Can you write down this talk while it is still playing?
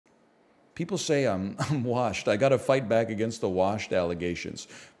People say I'm washed. I got to fight back against the washed allegations.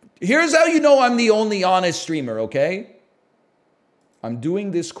 Here's how you know I'm the only honest streamer, okay? I'm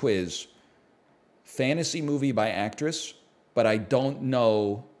doing this quiz. Fantasy movie by actress, but I don't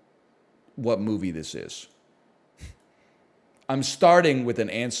know what movie this is. I'm starting with an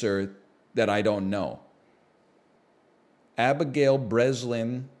answer that I don't know. Abigail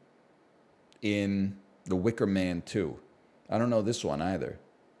Breslin in The Wicker Man 2. I don't know this one either.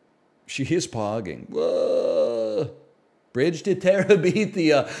 She is pogging. Whoa. Bridge to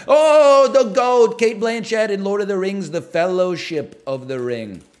Terabithia. Oh, the goat. Kate Blanchett in Lord of the Rings, The Fellowship of the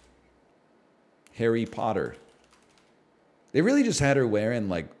Ring. Harry Potter. They really just had her wearing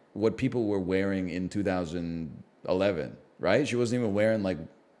like what people were wearing in 2011, right? She wasn't even wearing like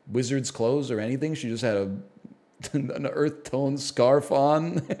wizard's clothes or anything. She just had an earth tone scarf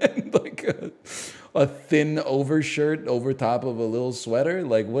on and like a thin overshirt over top of a little sweater.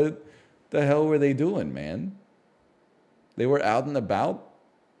 Like, what the hell were they doing, man? They were out and about.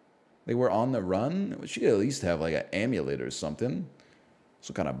 They were on the run. She could at least have like an amulet or something.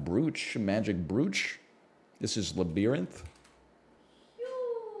 Some kind of brooch, magic brooch. This is Labyrinth.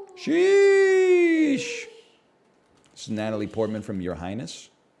 Sheesh. This is Natalie Portman from Your Highness.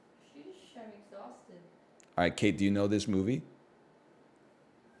 Sheesh, I'm exhausted. All right, Kate, do you know this movie?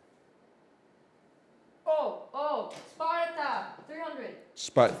 Oh, Sparta, 300.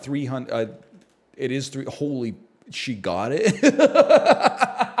 Spot 300. It is 3. Holy, she got it.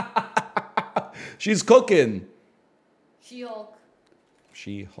 She's cooking. She-Hulk.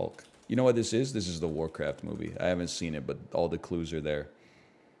 She-Hulk. You know what this is? This is the Warcraft movie. I haven't seen it, but all the clues are there.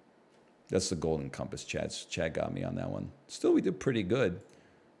 That's the Golden Compass, Chad. Chad got me on that one. Still, we did pretty good.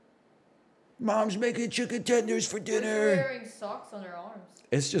 Mom's making chicken tenders for dinner. She's wearing socks on her arms.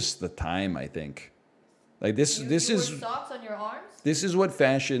 It's just the time, I think. Like this You is wear socks on your arms? This is what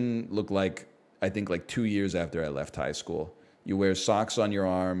fashion looked like, I think, like 2 years after I left high school. You wear socks on your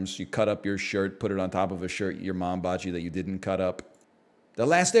arms, you cut up your shirt, put it on top of a shirt your mom bought you that you didn't cut up. The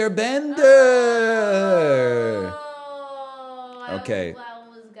Last Airbender! Oh, Okay.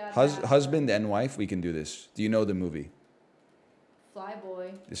 Husband and Wife, we can do this. Do you know the movie?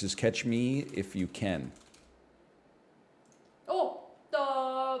 Flyboy. This is Catch Me If You Can. Oh,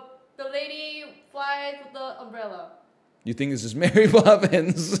 the lady flies with the umbrella. You think this is Mary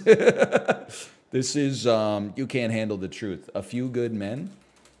Poppins? This is You Can't Handle the Truth. A Few Good Men.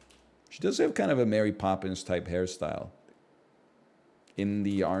 She does have kind of a Mary Poppins type hairstyle. In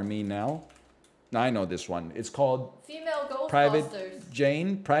the Army Now. Now I know this one. It's called Female Ghostbusters. Private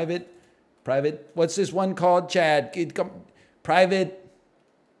Jane. Private. What's this one called, Chad? Private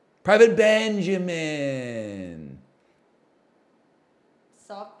Benjamin.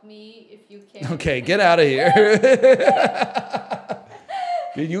 Sock me if you can. Okay, get out of here.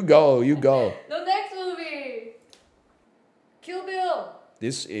 You go. The next movie. Kill Bill.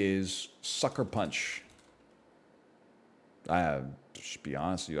 This is Sucker Punch. To be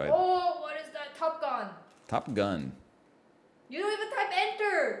honest with you, Oh, what is that? Top Gun. Top Gun. You don't even type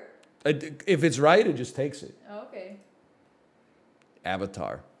enter. If it's right, it just takes it. Oh, okay.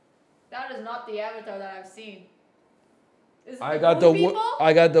 Avatar. That is not the Avatar that I've seen. Is it I got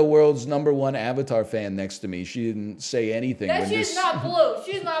got the world's #1 Avatar fan next to me. She didn't say anything. That she's not blue.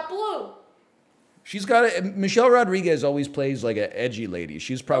 She's not blue. She's got a, Michelle Rodriguez always plays like an edgy lady.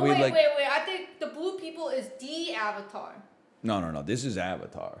 She's probably wait. like. I think the blue people is the Avatar. No. This is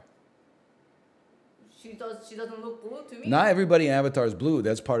Avatar. She doesn't look blue to me. Not everybody in Avatar is blue.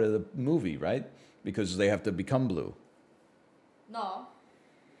 That's part of the movie, right? Because they have to become blue. No.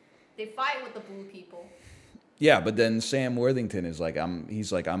 They fight with the blue people. Yeah, but then Sam Worthington is like,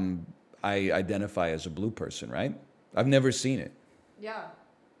 I identify as a blue person, right? I've never seen it. Yeah.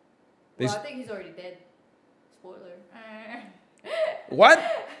 Well, I think he's already dead. Spoiler. What?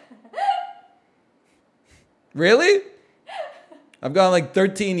 Really? I've gone like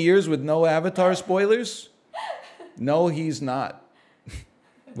 13 years with no Avatar spoilers? No, he's not.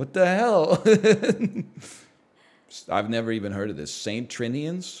 What the hell? I've never even heard of this. Saint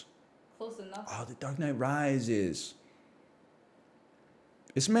Trinians? Close enough. Oh, The Dark Knight Rises.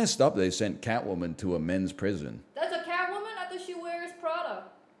 It's messed up they sent Catwoman to a men's prison. That's a Catwoman? I thought she wears Prada.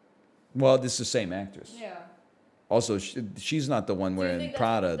 Well, this is the same actress. Yeah. Also, she's not the one wearing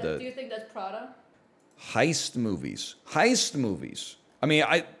Prada. Do you think that's Prada? Heist movies. I mean,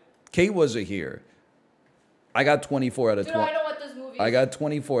 Kate wasn't here. I got 24 out of 20. Dude, I know what this movie is. I got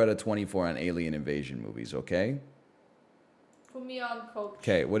 24 out of 24 on alien invasion movies, okay? Put me on, coach.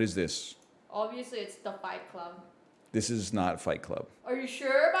 Okay, what is this? Obviously, it's the Fight Club. This is not Fight Club. Are you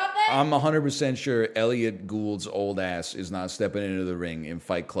sure about that? I'm 100% sure Elliot Gould's old ass is not stepping into the ring in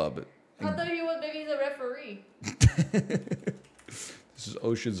Fight Club I thought he was maybe he's a referee. This is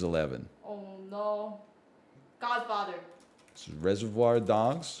Ocean's 11. Oh no. Godfather. This is Reservoir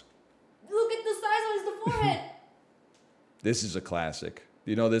Dogs. Look at the size of his forehead. This is a classic.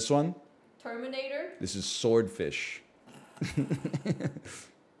 Do you know this one? Terminator. This is Swordfish.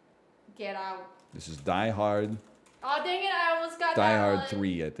 Get out. This is Die Hard. Oh dang it! I almost got Die that Hard one.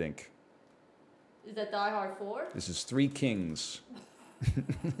 3, I think. Is that Die Hard 4? This is Three Kings.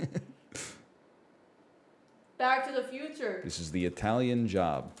 Back to the Future. This is The Italian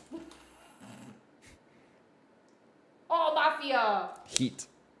Job. Oh, Mafia. Heat.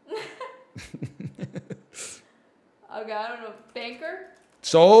 Okay, I don't know. Banker.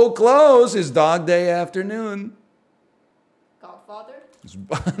 So close is Dog Day Afternoon. Godfather. It's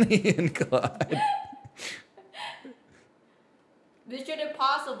Bonnie and Clyde. Mission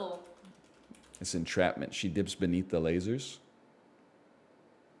Impossible. It's Entrapment. She dips beneath the lasers.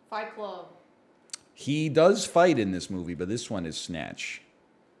 Fight Club. He does fight in this movie, but this one is Snatch.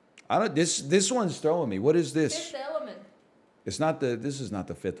 I don't. This one's throwing me. What is this? Fifth Element. It's not the. This is not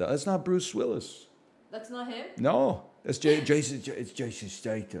the fifth. That's not Bruce Willis. That's not him? No, that's Jason. It's Jason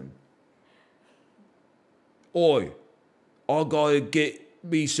Statham. Oi, I gotta get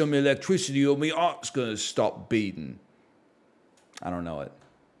me some electricity or my heart's gonna stop beating. I don't know it.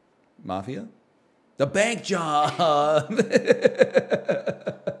 Mafia? The bank job.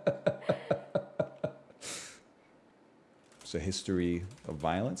 It's a history of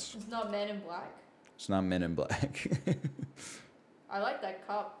violence. It's not Men in Black. It's not Men in Black. I like that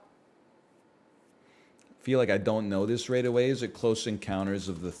cop. Feel like I don't know this right away. Is it Close Encounters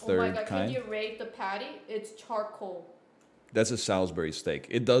of the Third Oh my god, Kind? can you rate the patty? It's charcoal. That's a Salisbury steak.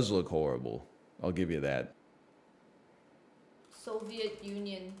 It does look horrible. I'll give you that. Soviet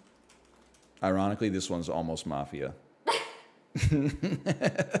Union. Ironically, this one's almost Mafia.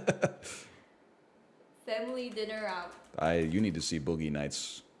 Family Dinner Out. You need to see Boogie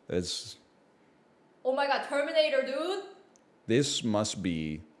Nights. That's. Oh my god, Terminator, dude! This must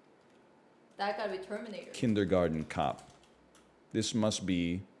be That gotta be Terminator. Kindergarten Cop. This must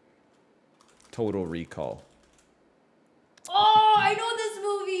be Total Recall. Oh, I know this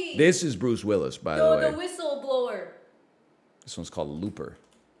movie! This is Bruce Willis, by the way. The whistleblower. This one's called Looper.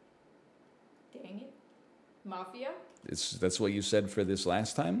 Dang it. Mafia? That's what you said for this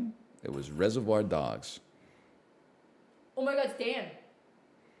last time? It was Reservoir Dogs. Oh my god, it's Dan.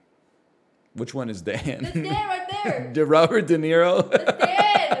 Which one is Dan? That's Dan right there. Robert De Niro? That's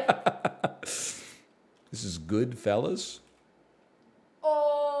Dan. This is Goodfellas?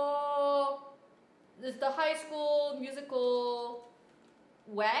 Oh, this is the High School Musical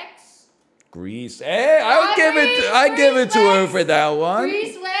Wax. Grease. Hey, I give it to her for that one.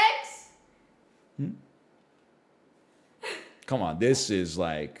 Grease Wax. Come on, this is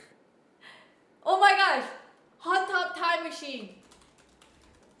like. Oh my gosh, Hot Top Time Machine.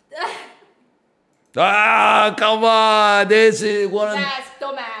 Ah, come on. This is one of. Mask,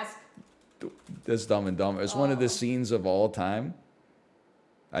 don't mask. That's Dumb and Dumber. It's one of the scenes of all time.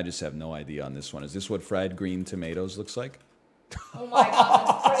 I just have no idea on this one. Is this what fried green tomatoes looks like? Oh my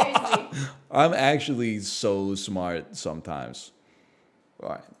god, that's crazy. I'm actually so smart sometimes. All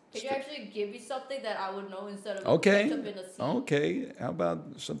right. Can you actually give me something that I would know instead of Okay. mixed up in a scene? Okay. How about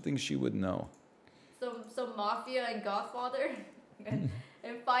something she would know? Some Mafia and Godfather and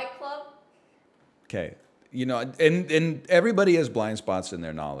Fight Club. Okay. You know, and everybody has blind spots in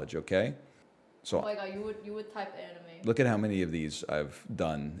their knowledge, okay? So Oh my god, you would type anime. look at how many of these I've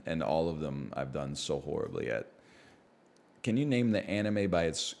done, and all of them I've done so horribly at. Can you name the anime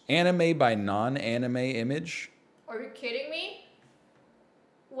by non-anime image? Are you kidding me?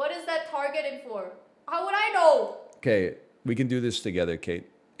 What is that targeted for? How would I know? Okay, we can do this together, Kate.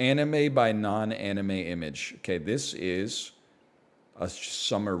 Anime by non-anime image. Okay, this is a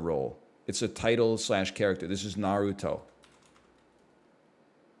summer roll. It's a title / character. This is Naruto.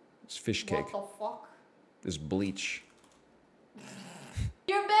 It's Fish Cake. What the fuck? This is Bleach.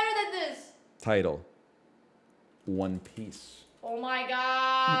 You're better than this. Title. One Piece. Oh my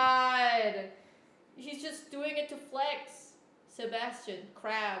god. He's just doing it to flex. Sebastian,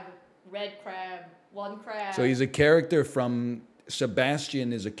 crab, red crab, one crab. So he's a character from...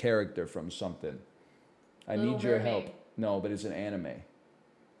 Sebastian is a character from something. I Little need your Mermaid. help. No, but it's an anime.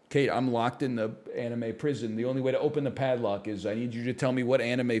 Kate, I'm locked in the anime prison. The only way to open the padlock is I need you to tell me what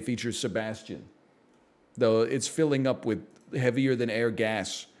anime features Sebastian. Though it's filling up with heavier than air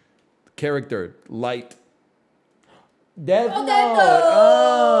gas. Character, light. Death Note!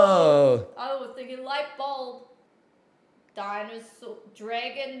 Oh! I was thinking light bulb. Dinosaur,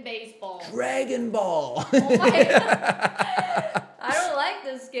 dragon baseball. Dragon Ball! Oh my god. I don't like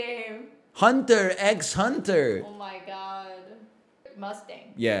like this game. Hunter x Hunter. Oh my god.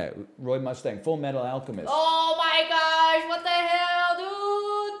 Mustang. Yeah, Roy Mustang, Full Metal Alchemist. Oh my gosh, what the hell,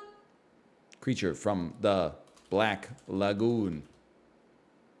 dude? Creature from the Black Lagoon.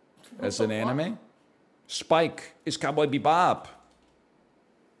 That's an anime? Spike is Cowboy Bebop.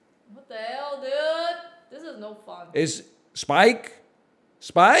 What the hell, dude? This is no fun. Is Spike?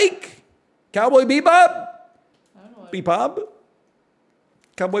 Spike? Cowboy Bebop? I don't know. Bebop?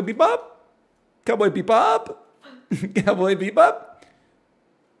 Cowboy Bebop? Cowboy Bebop? Cowboy Bebop?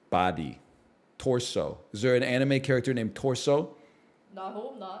 Body. Torso. Is there an anime character named Torso? No, I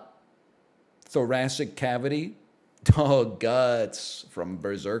hope not. Thoracic cavity? Oh, guts from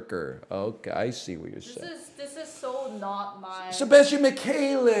Berserker. Okay, I see what you're saying. This is so not my... Sebastian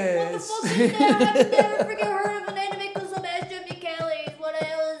Michaelis! What the fuck is that? I've never freaking heard of an anime called Sebastian Michaelis. What the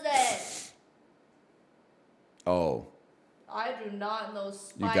hell is that? Oh. I do not know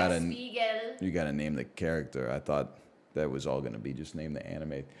Spike Spiegel. You gotta name the character. I thought that was all gonna be just name the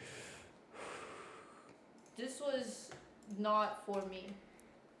anime. This was not for me.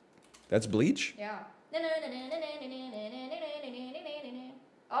 That's Bleach? Yeah.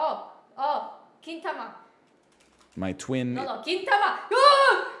 Oh, Kintama. My twin. No, Kintama.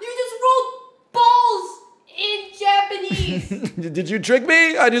 Oh, you just rolled balls in Japanese. Did you trick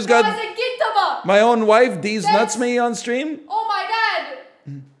me? I just got. I said Kintama. My own wife D's nuts me on stream. Oh my god.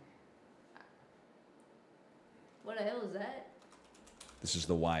 What the hell is that? This is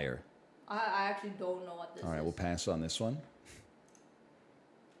The Wire. I actually don't know what this is. All right, we'll pass on this one.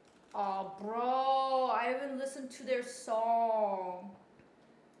 Oh, bro, I haven't listened to their song.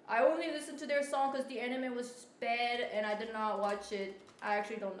 I only listened to their song because the anime was bad and I did not watch it. I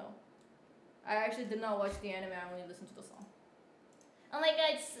actually don't know. I actually did not watch the anime, I only listened to the song. Oh my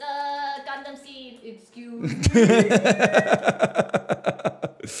god, it's Gundam Seed. Excuse me.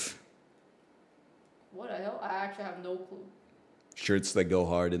 What the hell? I actually have no clue. Shirts that go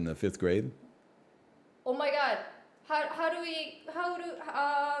hard in the 5th grade. Oh my god. How do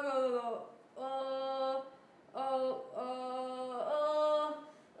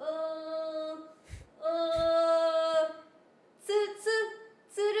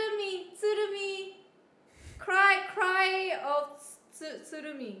Tsurumi. Cry of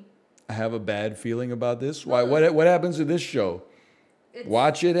Tsurumi. I have a bad feeling about this. Why? What happens to this show?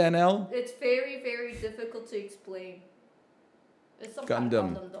 Watch it, NL? It's very, very difficult to explain. It's some Gundam. kind of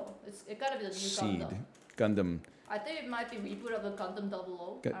Gundam though. It gotta be the new Seed. Gundam. Gundam. I think it might be reboot of the Gundam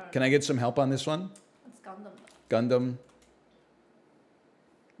 00. Can I get some help on this one? It's Gundam. Gundam.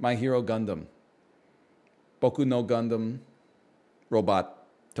 My Hero Gundam. Boku no Gundam.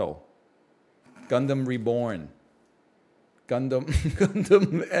 Roboto. Gundam Reborn. Gundam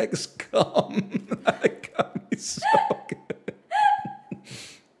XCOM. That got me so good.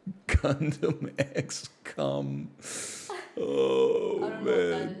 Gundam XCOM. Oh, I don't man.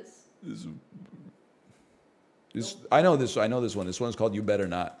 know what that is. I know this one. This one's called You Better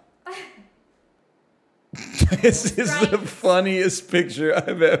Not. This is the funniest picture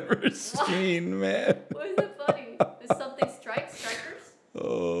I've ever seen, man. Why is it funny? Is something strikers?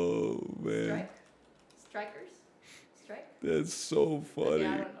 Oh, man. Strikers? Strike? That's so funny.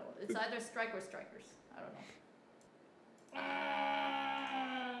 Yeah, I don't know. It's either strike or strikers. I don't know.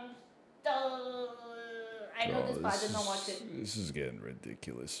 I know this, but I did not watch it. This is getting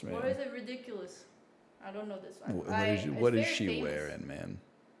ridiculous, man. Why is it ridiculous? I don't know this one. What is she wearing, man?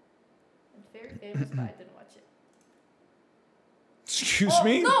 It's very famous, but I didn't watch it. Excuse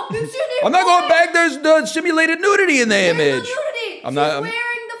me? No, you shouldn't. I'm not going back. There's the simulated nudity in the There's image. no nudity. I'm She's not.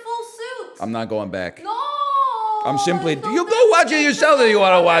 wearing the full suit. I'm not going back. No. I'm simply. You go watch it yourself if you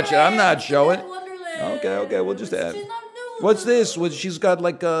want to watch it. I'm not showing. Okay. We'll just add. She's not nude. What's this? She's got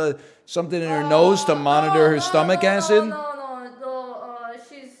like something in her nose to monitor her stomach acid. No.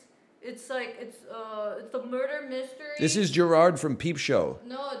 It's a murder mystery. This is Gerard from Peep Show.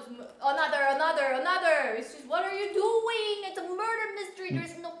 No, it's another. It's just, what are you doing? It's a murder mystery.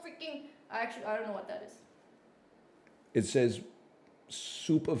 There's no freaking. I don't know what that is. It says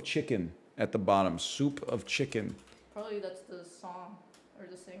soup of chicken at the bottom. Soup of chicken. Probably that's the song or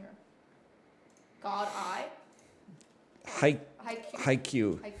the singer. God Eye.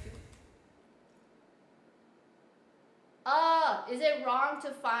 Haikyuu. Is it wrong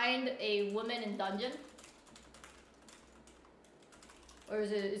to find a woman in dungeon? Or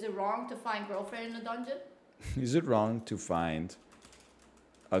is it wrong to find girlfriend in a dungeon? Is it wrong to find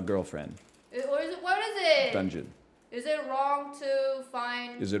a girlfriend? What is it? Dungeon. Is it wrong to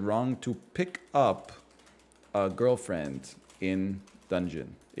find... Is it wrong to pick up a girlfriend in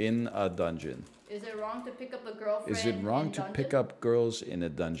dungeon? In a dungeon. Is it wrong to pick up a girlfriend? Is it wrong to pick up girls in a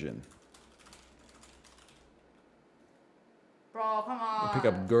dungeon? Bro, come on. Or pick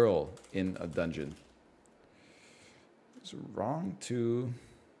up girl in a dungeon. Is it wrong to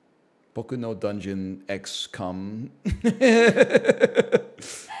Boku no Dungeon X come?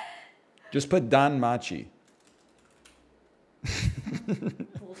 Just put Dan Machi.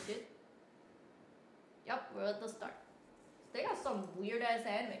 Bullshit. Yep, we're at the start. They got some weird ass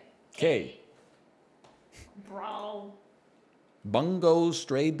anime. Okay. Bro. Bungo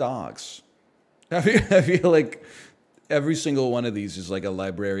Stray Dogs. I feel like every single one of these is like a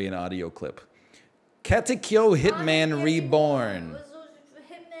librarian audio clip. Katekyo Hitman Reborn.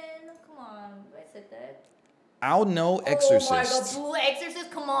 Hitman, come on. I said that. Ao no Exorcist. Oh my god, Blue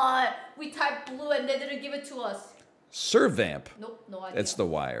Exorcist, come on. We typed blue and they didn't give it to us. Survamp. Nope, no idea. That's The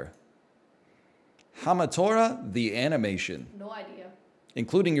Wire. Hamatora, the animation. No idea.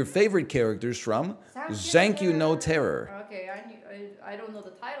 Including your favorite characters from Zankyou no Terror. Okay, I don't know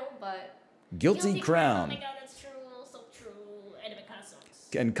the title, but... Guilty Crown. Oh my god, that's true. So true. Anime kind of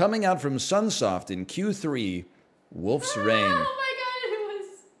sucks. And coming out from Sunsoft in Q3, Wolf's Rain. Oh my god, it was...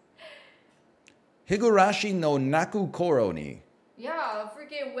 Higurashi no Naku Koroni. Yeah,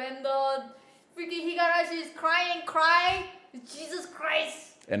 freaking when the... Freaking Higurashi is crying. Jesus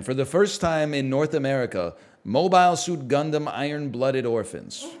Christ. And for the first time in North America, Mobile Suit Gundam Iron-Blooded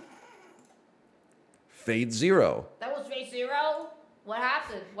Orphans. Fate Zero. That was Fate Zero? What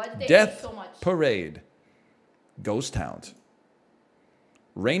happened? Why did they hate Death so much? Parade. Ghost Hound.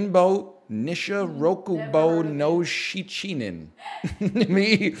 Rainbow Nisha Rokubo no Shichinin.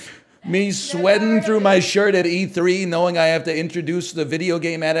 Me sweating through my shirt at E3 knowing I have to introduce the video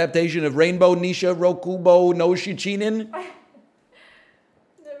game adaptation of Rainbow Nisha Rokubo no Shichinin.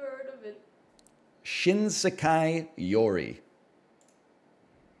 Never heard of it. Shinsekai Yori.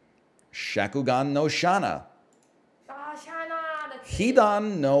 Shakugan no Shana. Ah, Shana, that's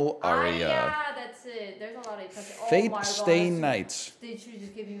Hidan no Aria. yeah, that's it. There's a lot of Fate oh my Stay gosh. Night. They should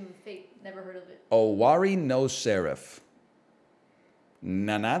just give you Fate. Never heard of it. Owari no Seraph.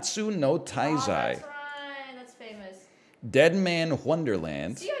 Nanatsu no Oh, Taizai. that's right. That's famous. Dead Man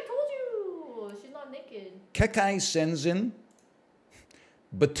Wonderland. See, I told you. She's not naked. Kekai Senzin.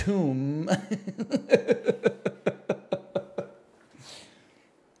 Batum.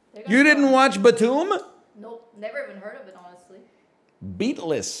 You didn't watch Batum? Nope. Never even heard of it, honestly.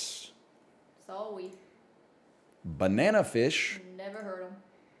 Beatless. So we Banana Fish. never heard them.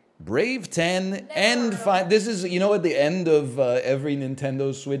 Brave 10 and fine. This is, you know, at the end of every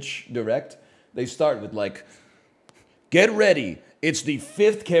Nintendo Switch Direct, they start with like, get ready. It's the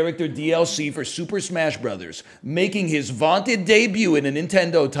 5th character DLC for Super Smash Bros. Making his vaunted debut in a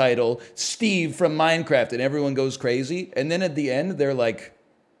Nintendo title, Steve from Minecraft, and everyone goes crazy. And then at the end, they're like,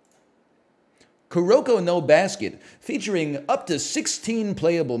 Kuroko no Basket, featuring up to 16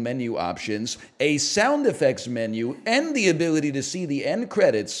 playable menu options, a sound effects menu, and the ability to see the end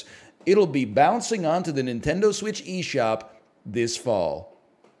credits. It'll be bouncing onto the Nintendo Switch eShop this fall.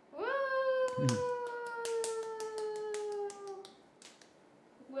 Woo!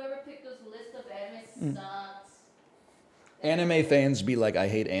 Whoever picked this list of anime sucks. Anime fans be like, I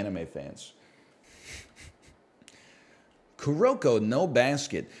hate anime fans. Kuroko no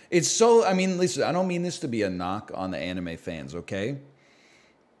Basket. It's so, I mean, listen, I don't mean this to be a knock on the anime fans, okay?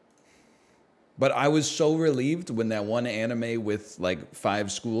 But I was so relieved when that one anime with like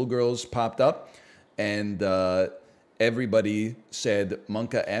 5 schoolgirls popped up and everybody said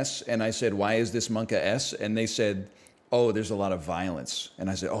Monka S. And I said, why is this Monka S? And they said, oh, there's a lot of violence. And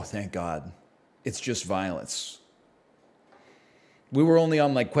I said, oh, thank God. It's just violence. We were only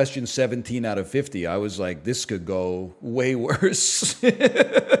on like question 17 out of 50. I was like, this could go way worse.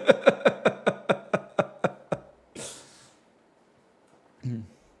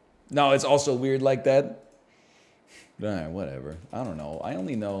 No, it's also weird like that. Whatever. I don't know. I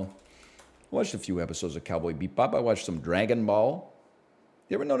only know. I watched a few episodes of Cowboy Bebop. I watched some Dragon Ball.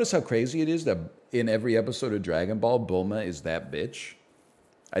 You ever notice how crazy it is that in every episode of Dragon Ball, Bulma is that bitch?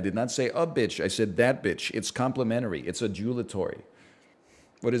 I did not say a bitch. I said that bitch. It's complimentary. It's adulatory.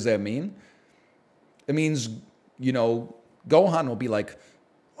 What does that mean? It means, you know, Gohan will be like,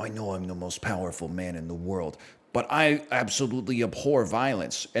 I know I'm the most powerful man in the world, but I absolutely abhor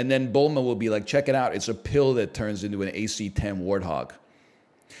violence. And then Bulma will be like, check it out. It's a pill that turns into an AC-10 warthog.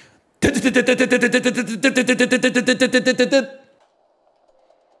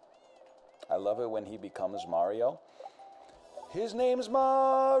 I love it when he becomes Mario. His name's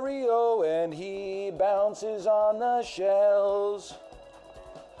Mario and he bounces on the shells.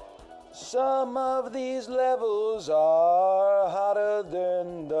 Some of these levels are hotter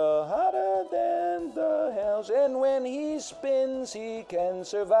than the hells, and when he spins, he can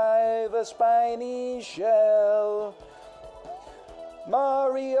survive a spiny shell.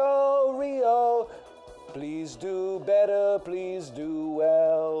 Mario, Rio, please do better, please do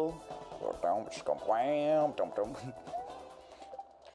well.